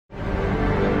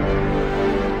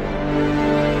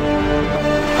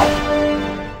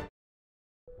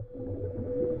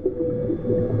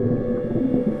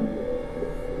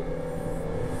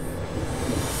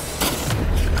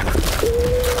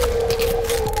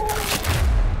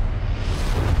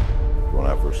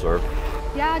sir?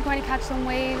 Yeah, going to catch some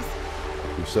waves.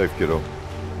 Be safe, kiddo.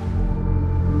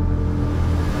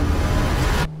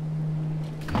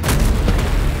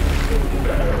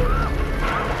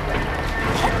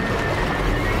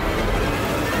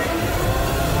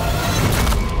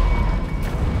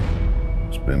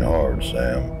 It's been hard,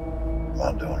 Sam.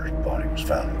 My daughter's body was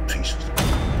found in pieces.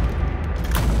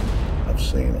 I've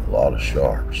seen a lot of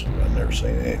sharks, but I've never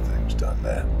seen anything that's done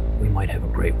that. We might have a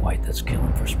great white that's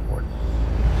killing for sport.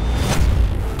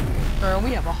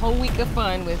 We have a whole week of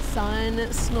fun with sun,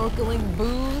 snorkeling,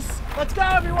 booze. Let's go,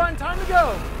 everyone. Time to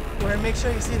go. We're going to make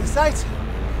sure you see the sights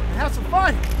and have some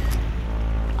fun.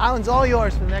 Island's all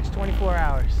yours for the next 24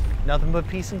 hours. Nothing but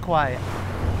peace and quiet.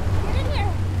 Get in here.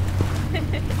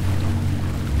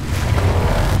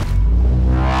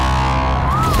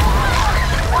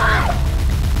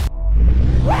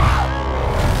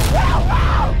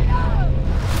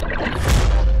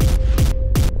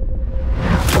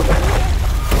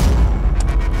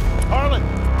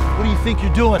 What do you think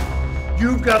you're doing?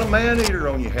 You've got a man-eater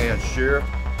on your hands, Sheriff.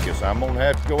 Guess I'm gonna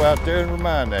have to go out there and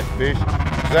remind that fish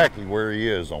exactly where he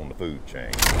is on the food chain.